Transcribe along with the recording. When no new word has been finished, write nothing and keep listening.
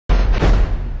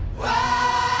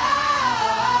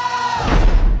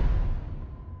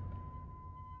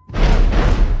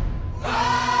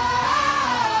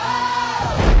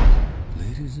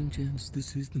chance,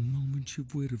 this is the moment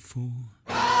you've waited for.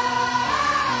 You've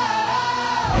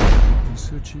been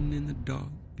searching in the dark,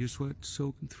 your sweat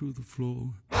soaking through the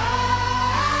floor.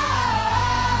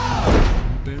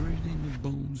 Buried in your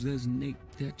bones, there's an ache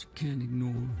that you can't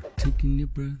ignore. Taking your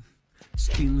breath,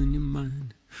 stealing your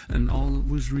mind, and all that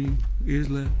was real is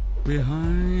left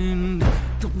behind.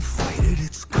 Don't fight it,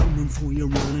 it's coming for you,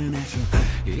 running at you.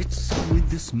 It's only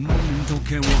this moment, don't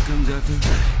care what comes after.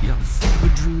 You feel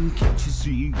a dream, can't you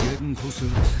see you getting closer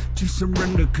to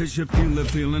surrender, cause you feel the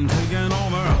feeling taking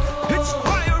over. It's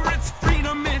fire, it's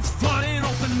freedom, it's flying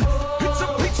open. It's a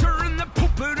picture in the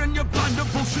pulpit and your blind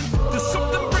devotion. There's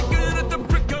something breaking at the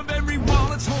brick of every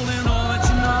wall, it's holding all that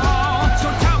you know. So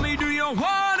tell me, do you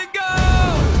wanna go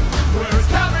where it's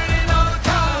covered in all the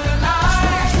colored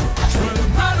lights, where the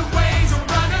runaways are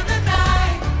running the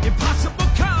night? Impossible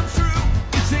comes true,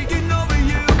 it's taking over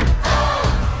you.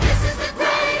 This is the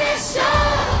greatest show.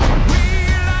 We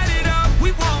light it up,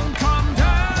 we won't come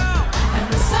down, And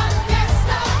the sun can't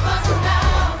stop us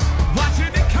now.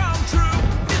 watching it come true,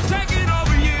 it's taking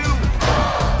over you.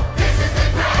 This is the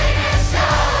greatest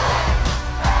show.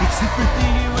 It's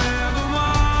everything you ever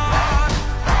want,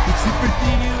 it's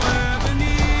everything you ever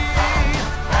need,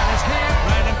 and it's here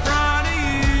right in front of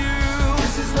you.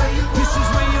 This is where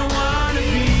you wanna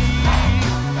be.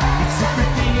 It's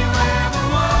everything you ever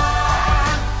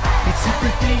want, it's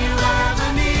everything you ever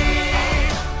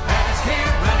need, and it's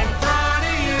here right in front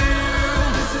of you.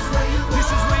 This is where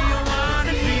you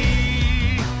wanna be.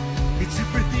 It's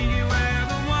everything you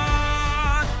ever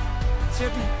want, it's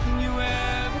everything you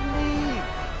ever need,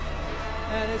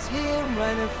 and it's here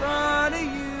right in front of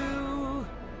you.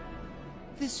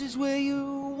 This is where you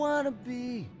wanna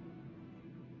be.